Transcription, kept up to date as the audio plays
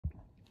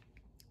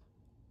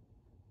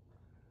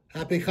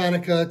Happy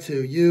Chanukah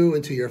to you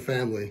and to your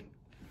family.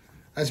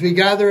 As we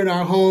gather in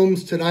our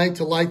homes tonight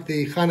to light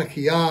the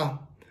Chanukah,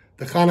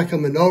 the Chanukah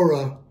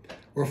menorah,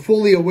 we're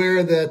fully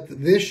aware that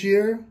this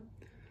year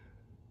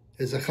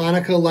is a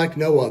Chanukah like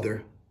no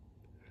other.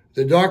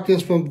 The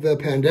darkness from the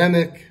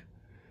pandemic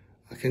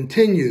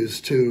continues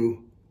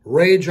to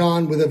rage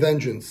on with a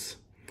vengeance.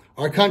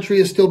 Our country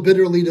is still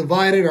bitterly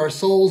divided. Our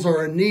souls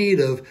are in need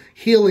of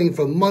healing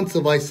from months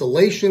of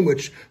isolation,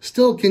 which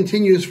still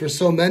continues for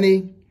so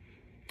many.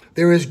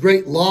 There is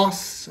great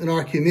loss in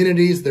our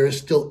communities. There is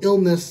still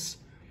illness.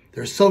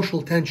 There's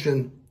social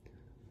tension.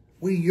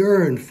 We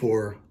yearn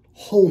for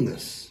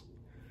wholeness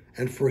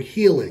and for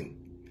healing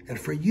and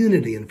for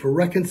unity and for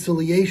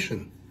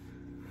reconciliation,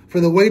 for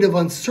the weight of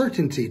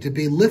uncertainty to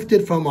be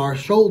lifted from our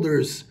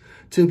shoulders,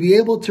 to be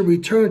able to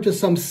return to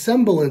some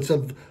semblance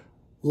of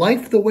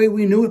life the way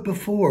we knew it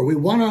before. We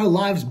want our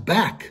lives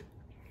back,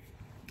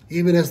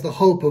 even as the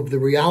hope of the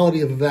reality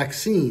of a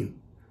vaccine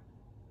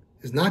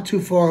is not too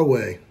far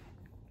away.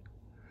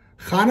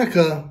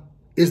 Chanukah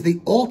is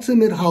the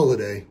ultimate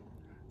holiday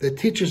that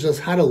teaches us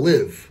how to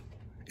live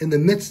in the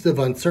midst of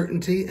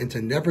uncertainty and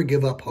to never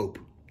give up hope.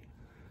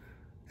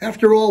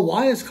 After all,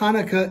 why is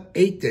Chanukah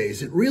 8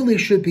 days? It really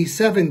should be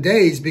 7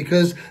 days,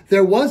 because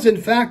there was in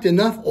fact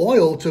enough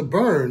oil to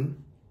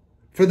burn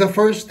for the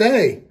first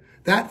day.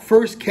 That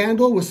first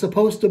candle was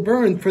supposed to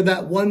burn for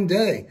that one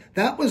day.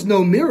 That was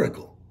no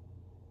miracle.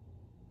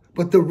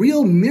 But the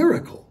real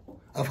miracle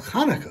of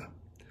Chanukah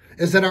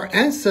is that our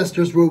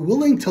ancestors were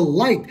willing to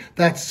light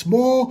that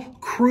small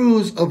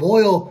cruse of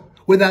oil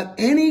without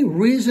any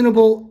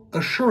reasonable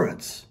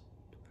assurance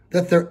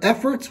that their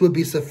efforts would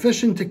be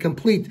sufficient to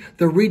complete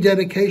the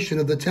rededication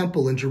of the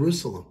temple in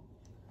Jerusalem.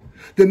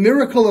 The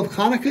miracle of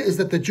Chanukah is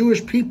that the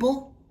Jewish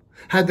people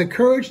had the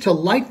courage to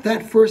light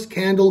that first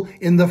candle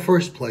in the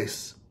first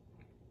place.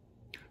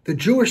 The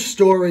Jewish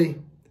story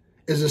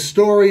is a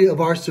story of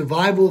our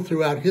survival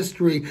throughout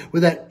history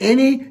without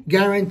any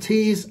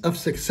guarantees of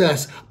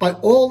success. By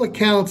all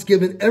accounts,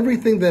 given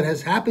everything that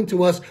has happened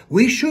to us,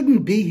 we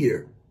shouldn't be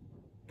here.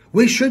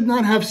 We should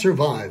not have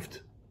survived.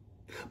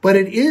 But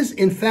it is,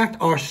 in fact,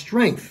 our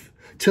strength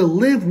to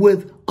live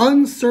with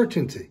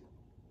uncertainty,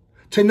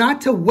 to not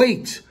to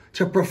wait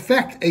to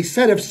perfect a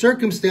set of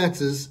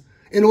circumstances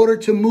in order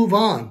to move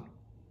on.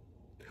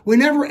 We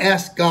never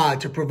asked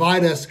God to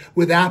provide us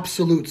with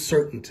absolute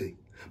certainty,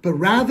 but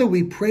rather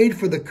we prayed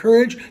for the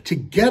courage to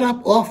get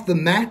up off the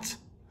mat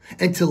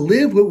and to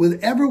live with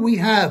whatever we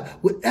have,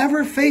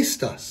 whatever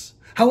faced us,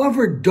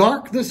 however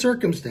dark the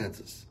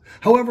circumstances,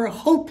 however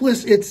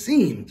hopeless it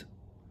seemed,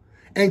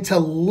 and to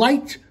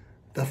light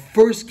the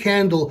first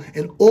candle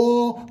and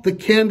all the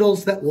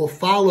candles that will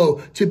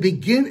follow, to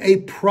begin a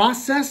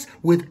process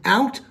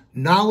without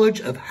knowledge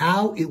of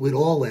how it would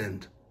all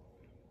end.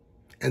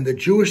 And the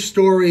Jewish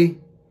story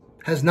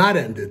has not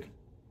ended.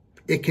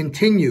 It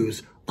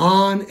continues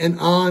on and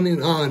on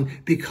and on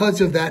because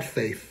of that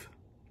faith.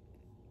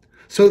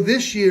 So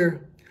this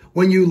year,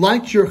 when you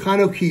light your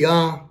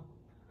Chanukah,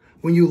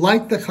 when you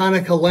light the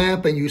Chanukah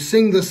lamp and you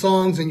sing the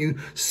songs and you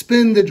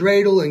spin the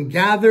dreidel and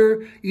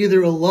gather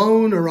either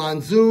alone or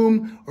on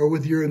Zoom or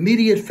with your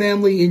immediate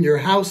family in your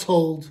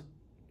household,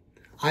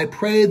 I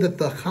pray that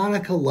the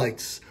Chanukah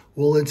lights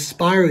will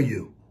inspire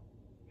you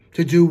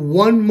to do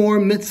one more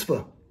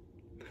mitzvah,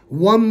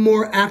 one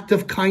more act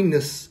of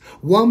kindness,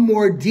 one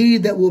more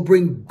deed that will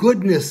bring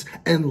goodness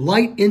and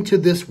light into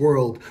this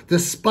world,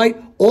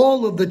 despite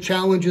all of the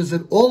challenges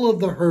and all of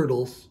the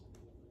hurdles.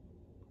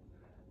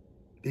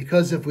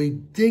 Because if we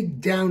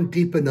dig down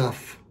deep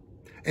enough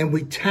and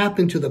we tap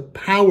into the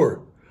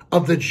power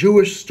of the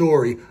Jewish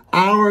story,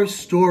 our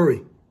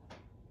story,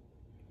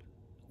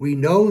 we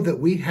know that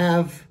we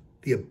have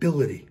the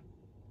ability,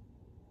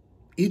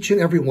 each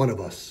and every one of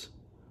us,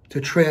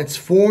 to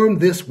transform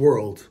this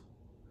world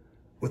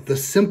with the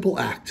simple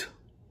act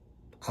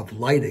of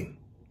lighting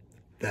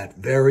that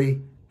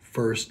very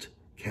first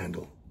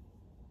candle.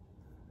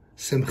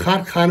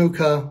 Simchat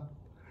Chanukah,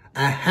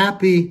 a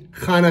happy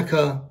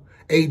Chanukah,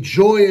 a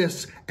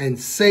joyous and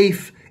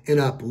safe and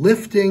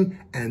uplifting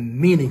and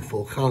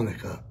meaningful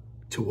Chanukah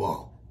to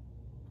all.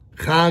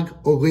 Chag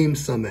Olim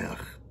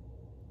Sameach.